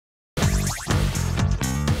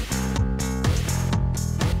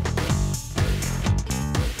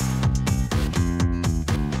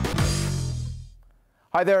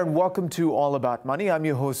Hi there and welcome to All About Money. I'm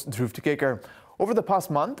your host, Dhruv Tikekar. Over the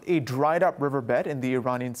past month, a dried-up riverbed in the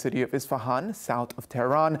Iranian city of Isfahan, south of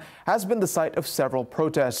Tehran, has been the site of several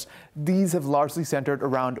protests. These have largely centered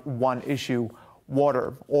around one issue: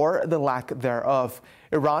 water, or the lack thereof.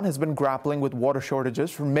 Iran has been grappling with water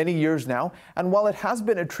shortages for many years now, and while it has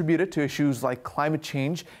been attributed to issues like climate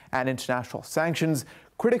change and international sanctions,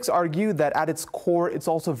 critics argue that at its core, it's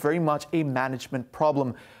also very much a management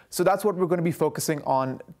problem. So that's what we're going to be focusing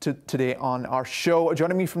on today on our show.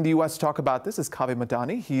 Joining me from the U.S. to talk about this is Kaveh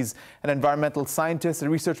Madani. He's an environmental scientist, a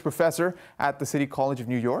research professor at the City College of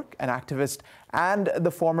New York, an activist, and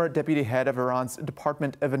the former deputy head of Iran's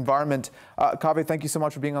Department of Environment. Kaveh, thank you so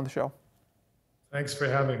much for being on the show. Thanks for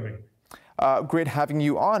having me. Great having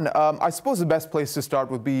you on. I suppose the best place to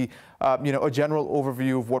start would be, a general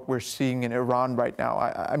overview of what we're seeing in Iran right now.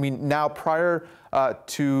 I mean, now prior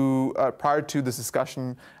to this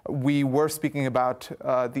discussion, we were speaking about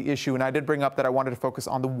the issue, and I did bring up that I wanted to focus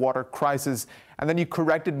on the water crisis. And then you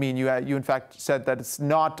corrected me, and you in fact said that it's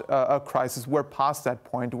not a crisis. We're past that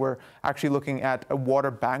point. We're actually looking at a water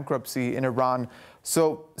bankruptcy in Iran.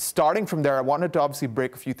 So starting from there, I wanted to obviously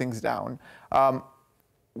break a few things down.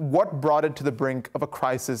 What brought it to the brink of a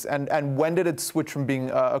crisis, and when did it switch from being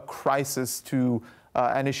a crisis to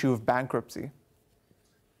an issue of bankruptcy?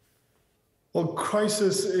 Well,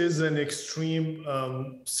 crisis is an extreme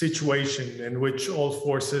situation in which all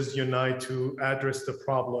forces unite to address the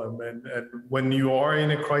problem. And when you are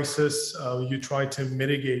in a crisis, you try to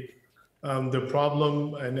mitigate the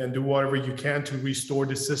problem and do whatever you can to restore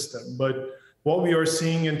the system. But what we are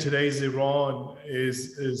seeing in today's Iran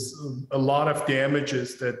is a lot of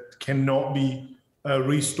damages that cannot be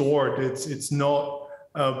restored. It's not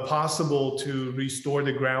possible to restore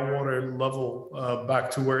the groundwater level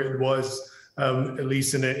back to where it was, at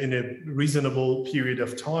least in a reasonable period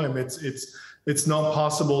of time. It's not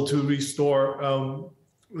possible to restore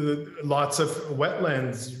lots of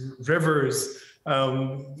wetlands, rivers,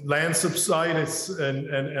 land subsidence,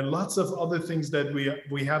 and lots of other things that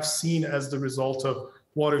we have seen as the result of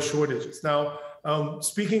water shortages. Now,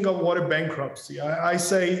 speaking of water bankruptcy, I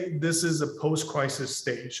say this is a post-crisis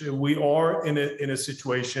stage. We are in a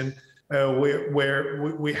situation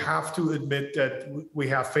where we have to admit that we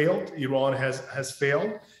have failed. Iran has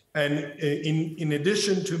failed. And in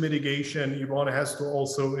addition to mitigation, Iran has to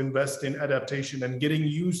also invest in adaptation and getting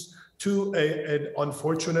used to an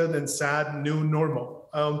unfortunate and sad new normal.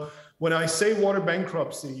 When I say water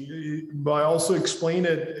bankruptcy, I also explain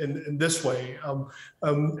it in this way.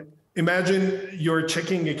 Imagine your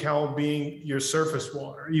checking account being your surface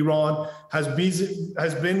water. Iran has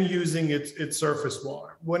been using its surface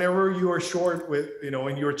water. Whenever you are short with,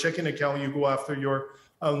 in your checking account, you go after your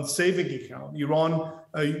saving account. Iran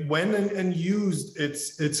went and used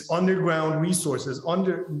its underground resources,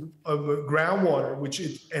 groundwater, which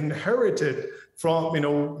it inherited from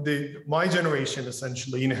my generation,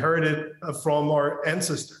 essentially inherited from our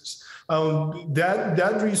ancestors.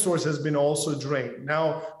 That resource has been also drained.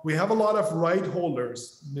 Now we have a lot of right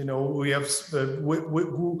holders. We have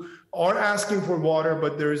who are asking for water,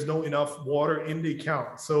 but there is no enough water in the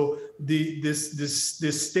account. So this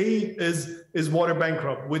state is water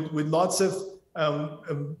bankrupt with lots of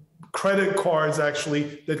credit cards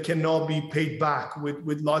actually that cannot be paid back,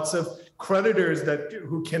 with lots of creditors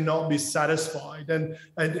who cannot be satisfied, and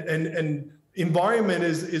environment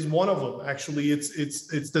is one of them. Actually,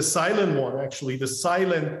 it's the silent one. Actually, the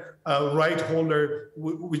silent right holder,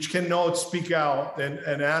 which cannot speak out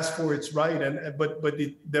and ask for its right. But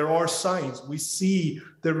there are signs. We see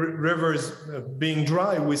the rivers being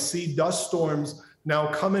dry. We see dust storms now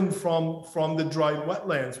coming from the dried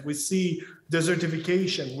wetlands. We see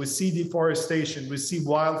desertification. We see deforestation. We see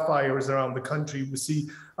wildfires around the country. We see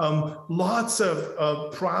lots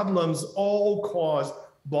of problems, all caused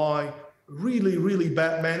by really, really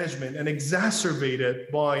bad management and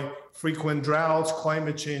exacerbated by frequent droughts,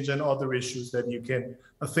 climate change, and other issues that you can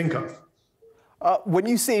think of. When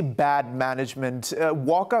you say bad management,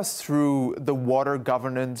 walk us through the water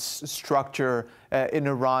governance structure in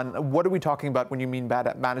Iran. What are we talking about when you mean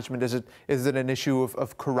bad management? Is it an issue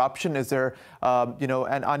of corruption? Is there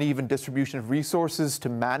an uneven distribution of resources to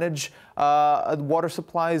manage water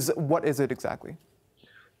supplies? What is it exactly?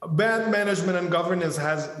 Bad management and governance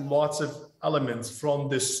has lots of elements, from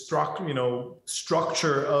the structure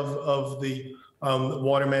of the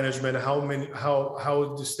water management, how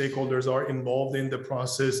the stakeholders are involved in the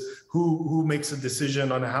process, who makes a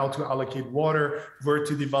decision on how to allocate water, where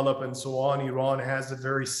to develop, and so on. Iran has a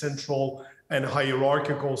very central and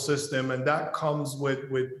hierarchical system, and that comes with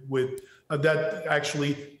that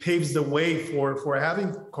actually paves the way for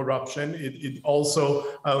having corruption. It also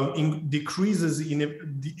decreases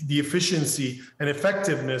the efficiency and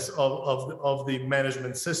effectiveness of the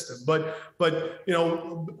management system. But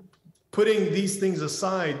putting these things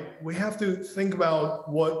aside, we have to think about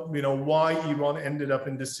why Iran ended up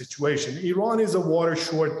in this situation. Iran is a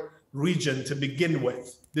water-short region to begin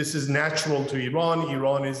with. This is natural to Iran.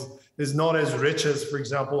 Iran is not as rich as, for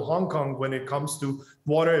example, Hong Kong when it comes to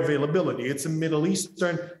water availability. It's a Middle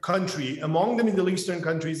Eastern country. Among the Middle Eastern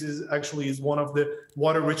countries is one of the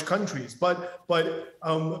water-rich countries. But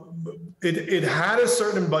it had a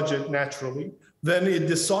certain budget naturally. Then it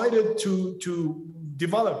decided to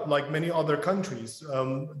develop like many other countries.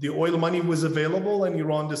 The oil money was available, and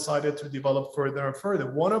Iran decided to develop further and further.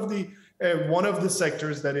 One of the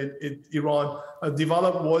sectors that Iran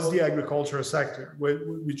developed was the agricultural sector,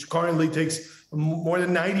 which currently takes more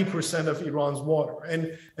than 90% of Iran's water.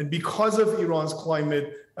 And because of Iran's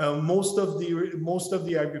climate, most of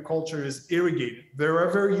the agriculture is irrigated.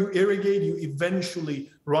 Wherever you irrigate, you eventually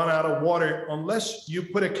run out of water unless you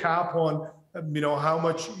put a cap on how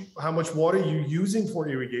much water you're using for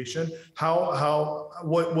irrigation,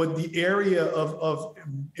 what the area of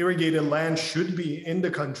irrigated land should be in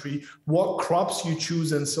the country, what crops you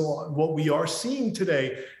choose, and so on. What we are seeing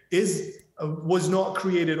today was not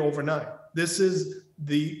created overnight. This is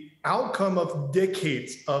the outcome of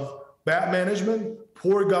decades of bad management,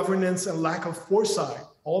 poor governance, and lack of foresight.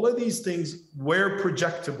 All of these things were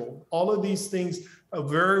projectable. All of these things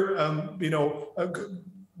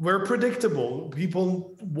were predictable.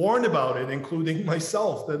 People warned about it, including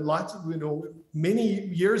myself, that many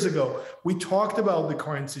years ago, we talked about the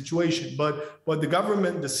current situation, but the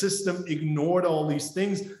government, the system ignored all these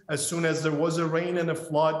things. As soon as there was a rain and a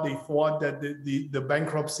flood, they thought that the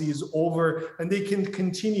bankruptcy is over, and they can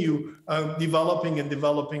continue developing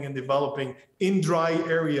in dry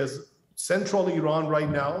areas. Central Iran right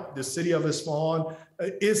now, the city of Isfahan,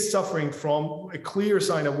 is suffering from a clear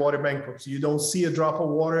sign of water bankruptcy. You don't see a drop of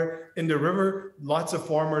water in the river. Lots of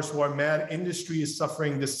farmers who are mad. Industry is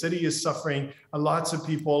suffering. The city is suffering. Lots of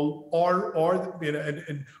people are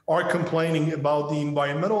complaining about the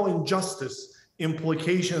environmental injustice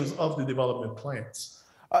implications of the development plans.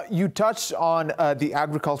 You touched on the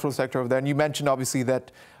agricultural sector over there, and you mentioned obviously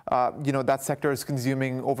that that sector is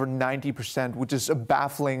consuming over 90%, which is a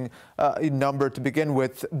baffling number to begin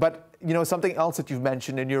with. But something else that you've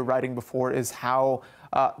mentioned in your writing before is how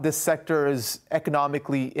this sector is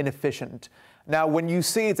economically inefficient. Now, when you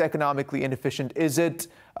say it's economically inefficient, is it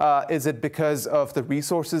because of the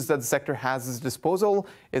resources that the sector has at its disposal?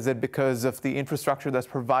 Is it because of the infrastructure that's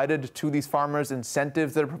provided to these farmers,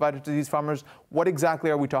 incentives that are provided to these farmers? What exactly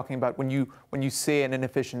are we talking about when you say an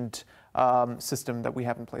inefficient system that we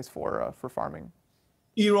have in place for farming?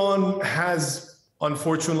 Iran has,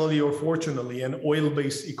 unfortunately or fortunately, an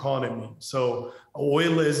oil-based economy. So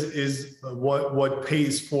oil is what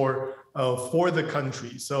pays for the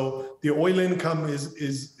country. So the oil income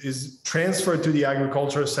is transferred to the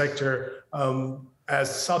agricultural sector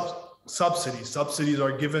as subsidies. Subsidies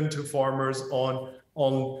are given to farmers on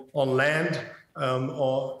land,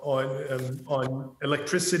 on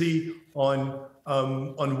electricity, on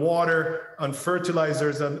water, on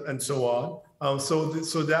fertilizers, and so on. So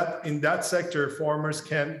that in that sector, farmers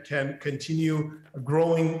can continue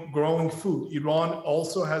growing food. Iran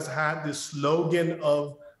also has had this slogan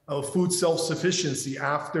of food self-sufficiency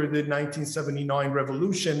after the 1979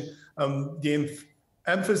 revolution. The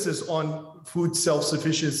emphasis on food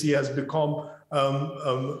self-sufficiency has become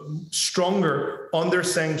stronger under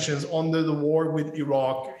sanctions, under the war with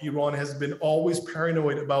Iraq. Iran has been always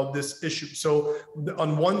paranoid about this issue. So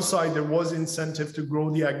on one side, there was incentive to grow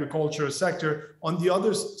the agricultural sector. On the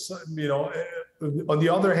other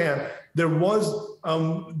hand, there was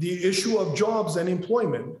the issue of jobs and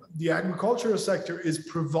employment. The agricultural sector is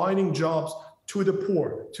providing jobs to the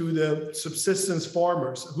poor, to the subsistence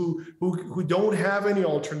farmers who don't have any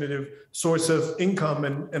alternative source of income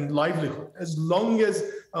and livelihood. As long as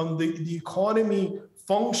the economy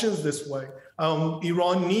functions this way,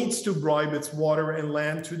 Iran needs to bribe its water and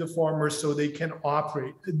land to the farmers so they can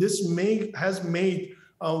operate. This has made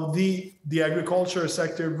the agriculture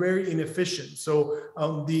sector very inefficient. So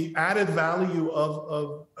the added value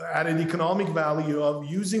added economic value of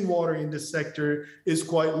using water in this sector is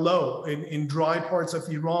quite low. In dry parts of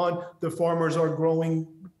Iran, the farmers are growing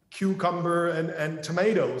cucumber and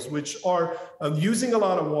tomatoes, which are using a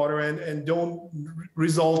lot of water and don't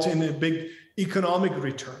result in a big economic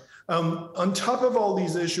return. On top of all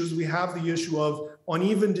these issues, we have the issue of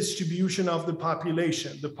uneven distribution of the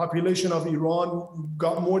population. The population of Iran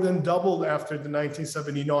got more than doubled after the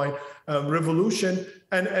 1979 revolution,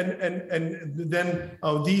 and then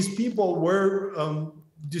these people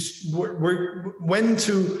went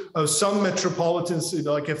to some metropolitans,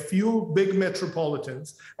 like a few big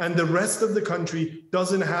metropolitans, and the rest of the country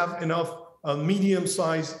doesn't have enough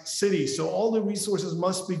medium-sized cities. So all the resources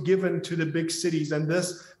must be given to the big cities, and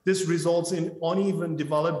this results in uneven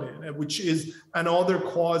development, which is another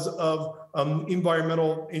cause of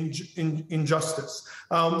environmental injustice.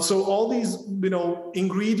 So all these,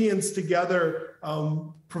 ingredients together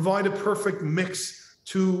provide a perfect mix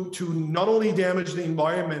to not only damage the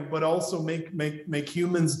environment, but also make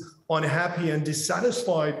humans unhappy and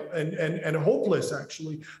dissatisfied and hopeless,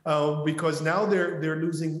 actually, because now they're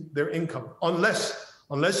losing their income.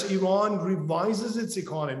 Unless Iran revises its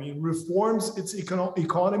economy, reforms its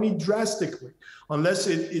economy drastically, unless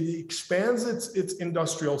it expands its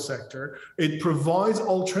industrial sector, it provides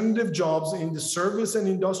alternative jobs in the service and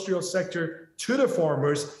industrial sector to the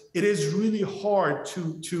farmers, it is really hard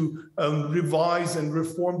to revise and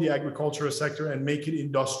reform the agricultural sector and make it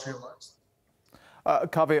industrialized.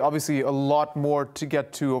 Kaveh, obviously a lot more to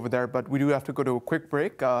get to over there, but we do have to go to a quick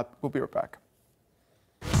break. We'll be right back.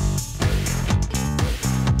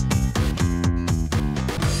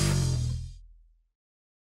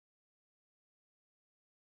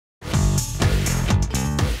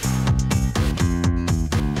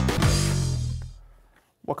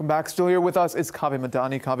 Welcome back. Still here with us is Kaveh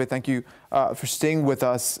Madani. Kaveh, thank you for staying with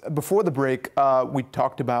us. Before the break, we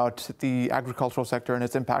talked about the agricultural sector and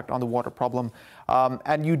its impact on the water problem.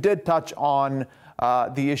 And you did touch on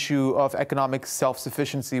the issue of economic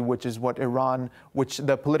self-sufficiency, which is what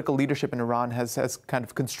the political leadership in Iran has kind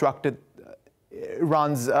of constructed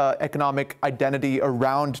Iran's economic identity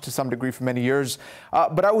around to some degree for many years.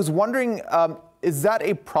 But I was wondering, is that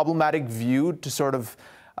a problematic view to sort of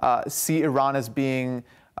see Iran as being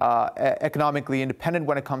economically independent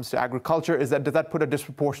when it comes to agriculture? Does that put a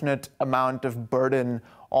disproportionate amount of burden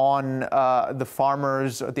on the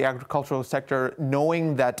farmers or the agricultural sector,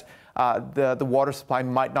 knowing that the water supply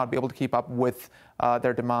might not be able to keep up with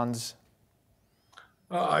their demands?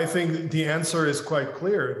 I think the answer is quite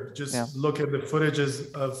clear. Just look at the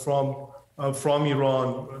footages from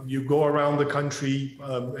Iran. You go around the country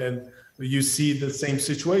and you see the same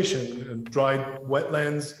situation: dried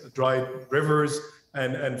wetlands, dried rivers,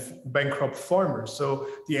 and bankrupt farmers. So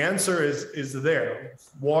the answer is there.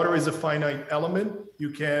 Water is a finite element.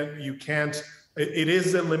 You can't. It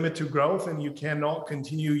is a limit to growth, and you cannot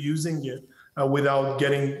continue using it without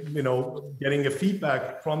getting a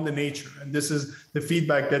feedback from the nature. And this is the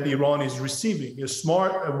feedback that Iran is receiving.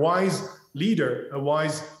 A wise leader, a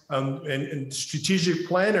wise and strategic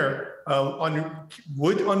planner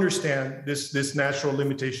would understand this natural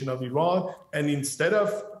limitation of Iran, and instead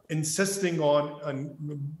of insisting on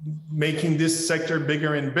making this sector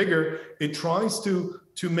bigger and bigger, it tries to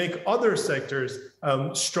make other sectors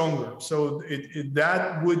stronger. So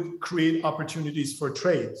that would create opportunities for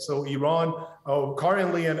trade. So Iran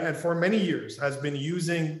currently and for many years has been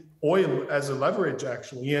using oil as a leverage,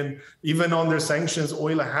 actually, and even under sanctions,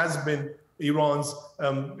 oil has been Iran's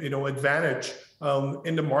advantage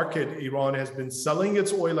in the market. Iran has been selling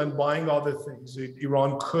its oil and buying other things.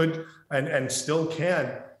 Iran could and still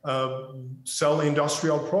can sell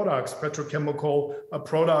industrial products, petrochemical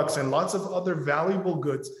products, and lots of other valuable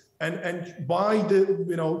goods, and buy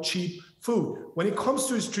the cheap food. When it comes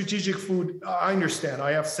to strategic food, I understand.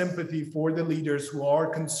 I have sympathy for the leaders who are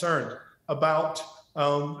concerned about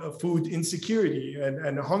food insecurity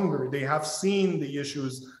and hunger. They have seen the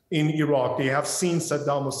issues in Iraq. They have seen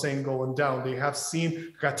Saddam Hussein going down. They have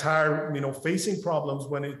seen Qatar, facing problems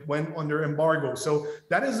when it went under embargo. So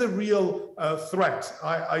that is a real threat.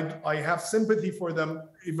 I have sympathy for them,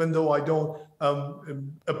 even though I don't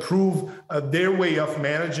approve their way of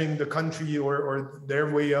managing the country or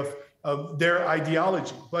their way of their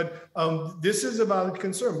ideology. But this is a valid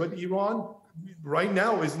concern. But Iran right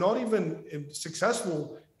now is not even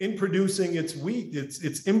successful in producing its wheat.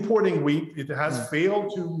 It's importing wheat. It has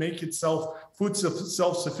failed to make itself food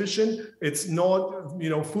self-sufficient. It's not,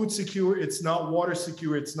 food secure. It's not water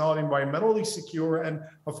secure. It's not environmentally secure. And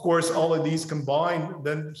of course, all of these combined,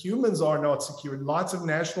 then humans are not secure. Lots of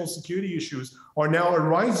national security issues are now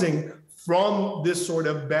arising from this sort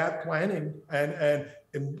of bad planning and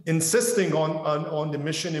insisting on the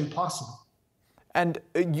mission impossible. And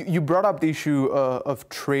you brought up the issue of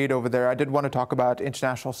trade over there. I did want to talk about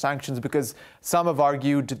international sanctions, because some have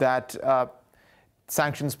argued that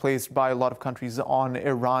sanctions placed by a lot of countries on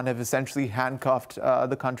Iran have essentially handcuffed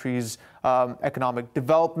the country's economic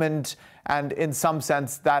development And in some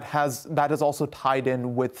sense, that has also tied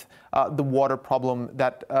in with the water problem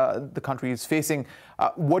that the country is facing.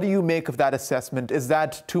 What do you make of that assessment? Is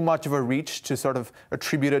that too much of a reach to sort of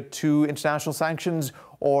attribute it to international sanctions,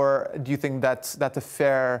 or do you think that's a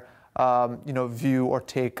fair view or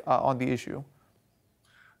take on the issue?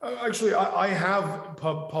 Actually, I have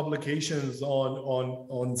publications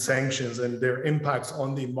on sanctions and their impacts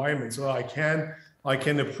on the environment, so I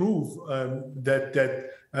can approve that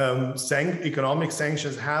economic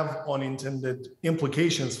sanctions have unintended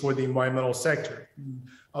implications for the environmental sector.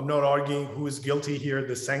 I'm not arguing who is guilty here,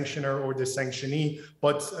 the sanctioner or the sanctionee,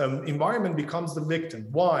 but environment becomes the victim.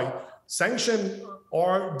 Why? Sanctions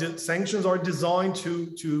are designed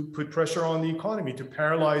to put pressure on the economy, to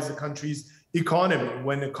paralyze the country's economy.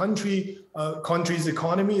 When a country's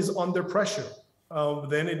economy is under pressure,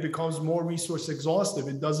 then it becomes more resource exhaustive.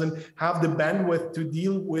 It doesn't have the bandwidth to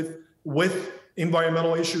deal with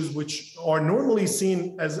environmental issues, which are normally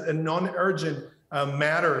seen as a non-urgent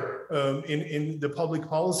matter in the public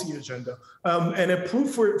policy agenda. And a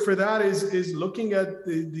proof for that is looking at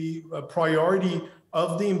the priority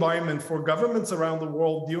of the environment for governments around the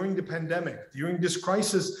world during the pandemic. During this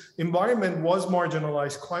crisis, environment was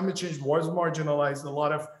marginalized, climate change was marginalized. A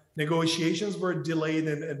lot of negotiations were delayed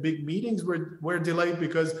and big meetings were delayed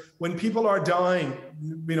because when people are dying,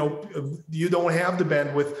 you don't have the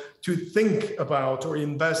bandwidth to think about or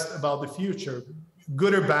invest about the future.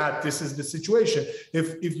 Good or bad, this is the situation.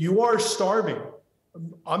 If you are starving,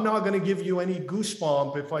 I'm not going to give you any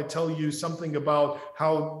goosebump if I tell you something about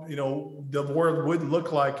how the world would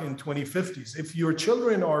look like in 2050s. If your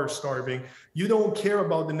children are starving, you don't care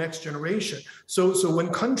about the next generation. So when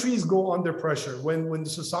countries go under pressure, when the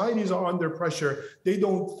societies are under pressure, they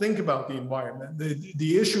don't think about the environment.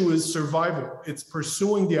 The issue is survival. It's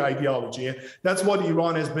pursuing the ideology, and that's what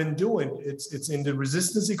Iran has been doing. It's in the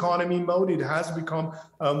resistance economy mode. It has become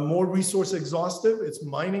more resource exhaustive. It's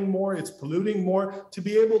mining more. It's polluting more to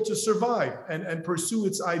be able to survive and pursue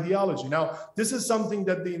its ideology. Now, this is something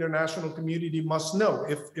that the international community must know.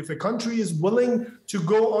 If a country is willing to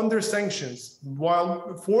go under sanctions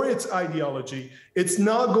while for its ideology, it's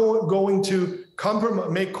not going to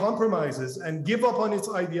make compromises and give up on its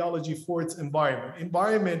ideology for its environment.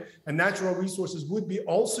 Environment and natural resources would be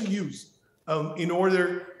also used in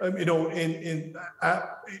order,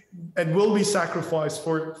 and will be sacrificed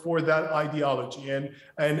for that ideology,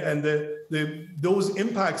 and those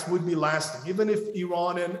impacts would be lasting, even if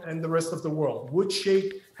Iran and the rest of the world would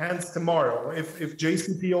shake hands tomorrow, if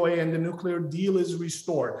JCPOA and the nuclear deal is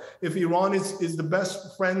restored, if Iran is the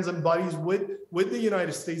best friends and buddies with the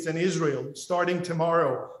United States and Israel starting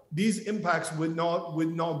tomorrow, these impacts would not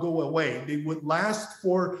go away. They would last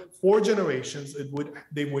for 4 generations.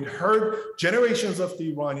 They would hurt generations of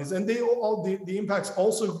the Iranians, and the impacts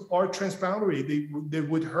also are transboundary. They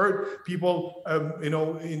would hurt people,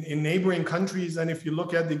 in neighboring countries. And if you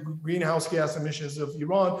look at the greenhouse gas emissions of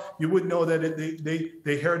Iran, you would know that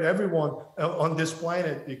they hurt everyone on this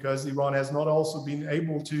planet, because Iran has not also been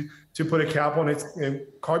able to put a cap on its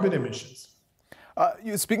carbon emissions.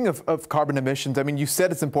 Speaking of carbon emissions, I mean, you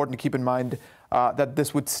said it's important to keep in mind that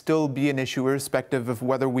this would still be an issue irrespective of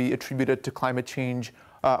whether we attribute it to climate change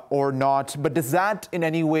or not. But does that in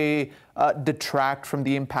any way detract from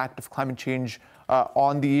the impact of climate change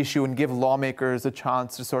on the issue and give lawmakers a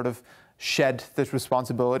chance to sort of shed this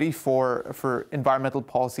responsibility for environmental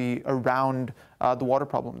policy around the water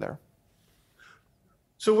problem there?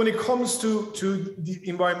 So when it comes to the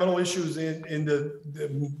environmental issues in the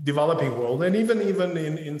developing world, and even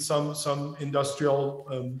in some industrial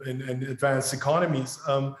and advanced economies,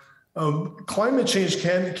 climate change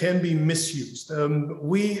can be misused.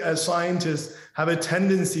 We as scientists have a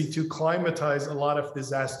tendency to climatize a lot of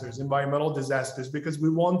disasters, environmental disasters, because we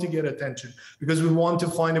want to get attention, because we want to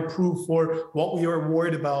find a proof for what we are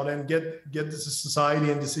worried about and get the society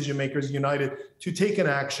and decision makers united to take an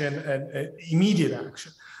action and immediate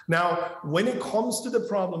action. Now, when it comes to the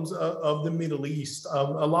problems of the Middle East,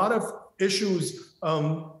 a lot of issues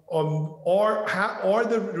are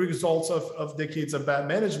the results of decades of bad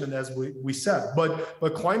management, as we said.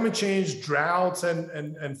 But climate change, droughts,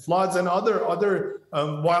 and floods, and other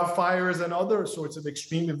wildfires, and other sorts of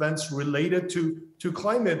extreme events related to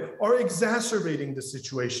climate are exacerbating the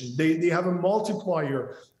situation. They have a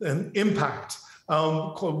multiplier impact.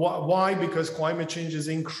 Why? Because climate change is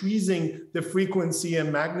increasing the frequency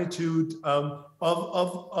and magnitude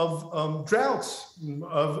droughts,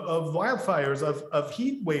 of wildfires, of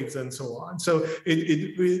heat waves, and so on. So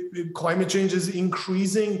climate change is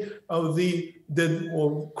increasing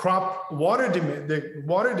the crop water demand.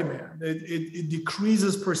 It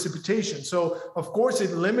decreases precipitation. So of course it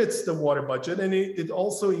limits the water budget, and it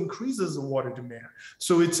also increases the water demand.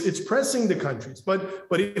 So it's pressing the countries. But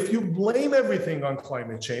if you blame everything on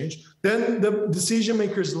climate change, then the decision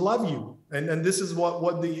makers love you. And this is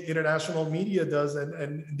what the international media does,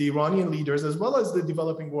 and the Iranian leaders, as well as the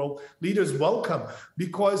developing world leaders, welcome.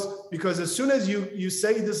 Because as soon as you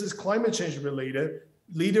say this is climate change related,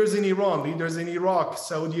 leaders in Iran, leaders in Iraq,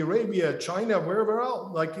 Saudi Arabia, China, wherever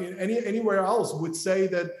else, like anywhere else, would say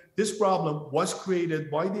that this problem was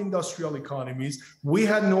created by the industrial economies. We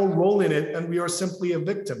had no role in it, and we are simply a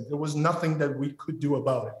victim. There was nothing that we could do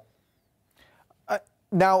about it.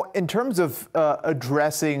 Now, in terms of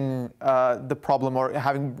addressing the problem or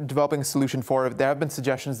developing a solution for it, there have been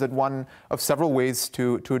suggestions that one of several ways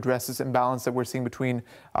to address this imbalance that we're seeing between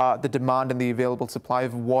the demand and the available supply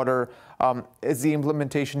of water is the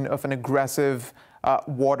implementation of an aggressive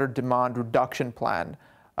water demand reduction plan.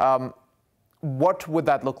 What would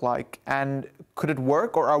that look like, and could it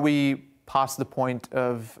work, or are we past the point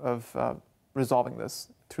of resolving this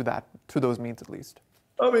through those means at least?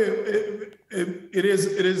 I mean, it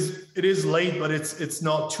is late, but it's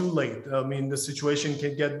not too late. I mean, the situation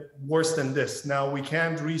can get worse than this. Now, we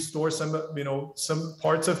can't restore some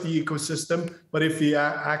parts of the ecosystem, but if we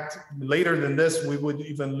act later than this, we would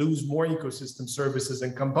even lose more ecosystem services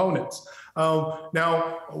and components.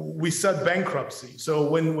 Now, we said bankruptcy. So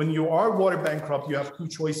when you are water bankrupt, you have two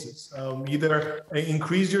choices. Either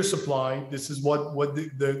increase your supply. This is what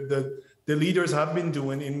the leaders have been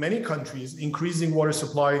doing in many countries, increasing water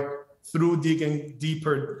supply through digging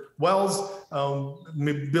deeper wells,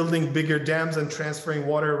 building bigger dams, and transferring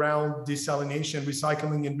water around, desalination,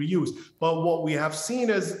 recycling, and reuse. But what we have seen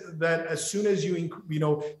is that as soon as you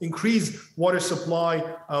increase water supply,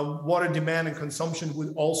 water demand and consumption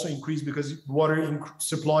would also increase, because water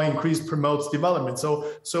supply increase promotes development.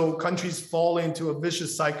 So countries fall into a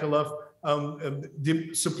vicious cycle of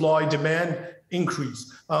supply demand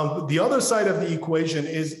increase. The other side of the equation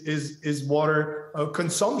is water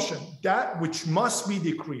consumption, that which must be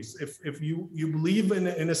decreased. If you believe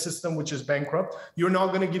in a system which is bankrupt, you're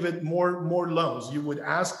not going to give it more loans. You would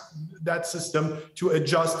ask that system to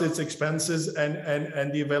adjust its expenses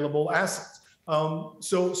and the available assets.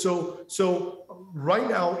 So right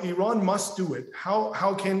now, Iran must do it.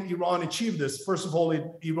 How can Iran achieve this? First of all,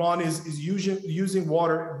 Iran is using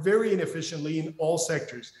water very inefficiently in all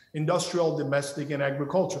sectors, industrial, domestic, and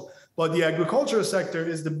agricultural. But the agricultural sector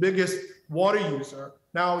is the biggest water user.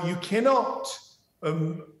 Now, you cannot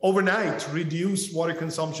overnight reduce water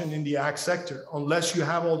consumption in the ag sector unless you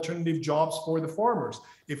have alternative jobs for the farmers.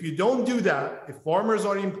 If you don't do that, if farmers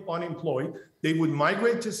are unemployed, they would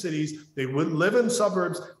migrate to cities, they would live in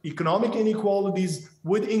suburbs, economic inequalities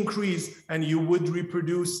would increase, and you would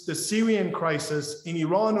reproduce the Syrian crisis in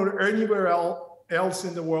Iran or anywhere else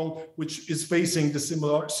in the world which is facing the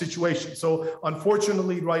similar situation. So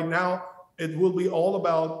unfortunately, right now, it will be all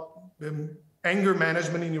about anger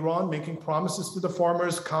management in Iran, making promises to the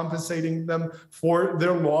farmers, compensating them for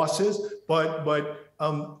their losses,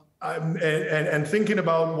 and thinking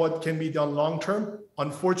about what can be done long term.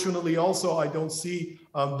 Unfortunately, also, I don't see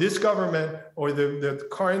this government or the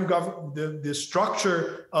current the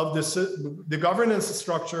structure of the governance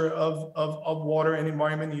structure of water and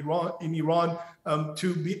environment in Iran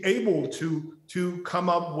to be able to come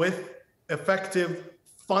up with effective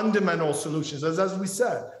fundamental solutions. As we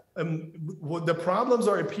said, the problems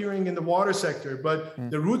are appearing in the water sector, but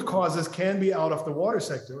the root causes can be out of the water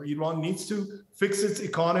sector. Iran needs to fix its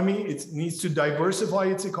economy. It needs to diversify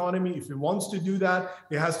its economy. If it wants to do that,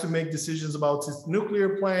 it has to make decisions about its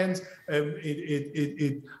nuclear plans,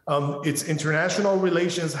 its international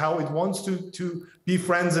relations, how it wants to be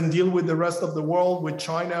friends and deal with the rest of the world, with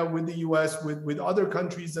China, with the US, with other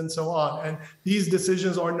countries, and so on. And these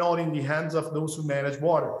decisions are not in the hands of those who manage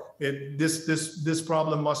water. This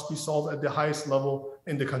problem must be solved at the highest level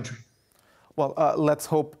in the country. Well, let's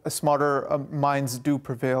hope smarter minds do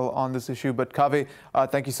prevail on this issue. But Kaveh,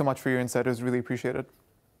 thank you so much for your insight. It was really appreciated.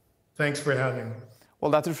 Thanks for having me.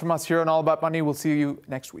 Well, that's it from us here on All About Money. We'll see you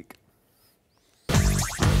next week.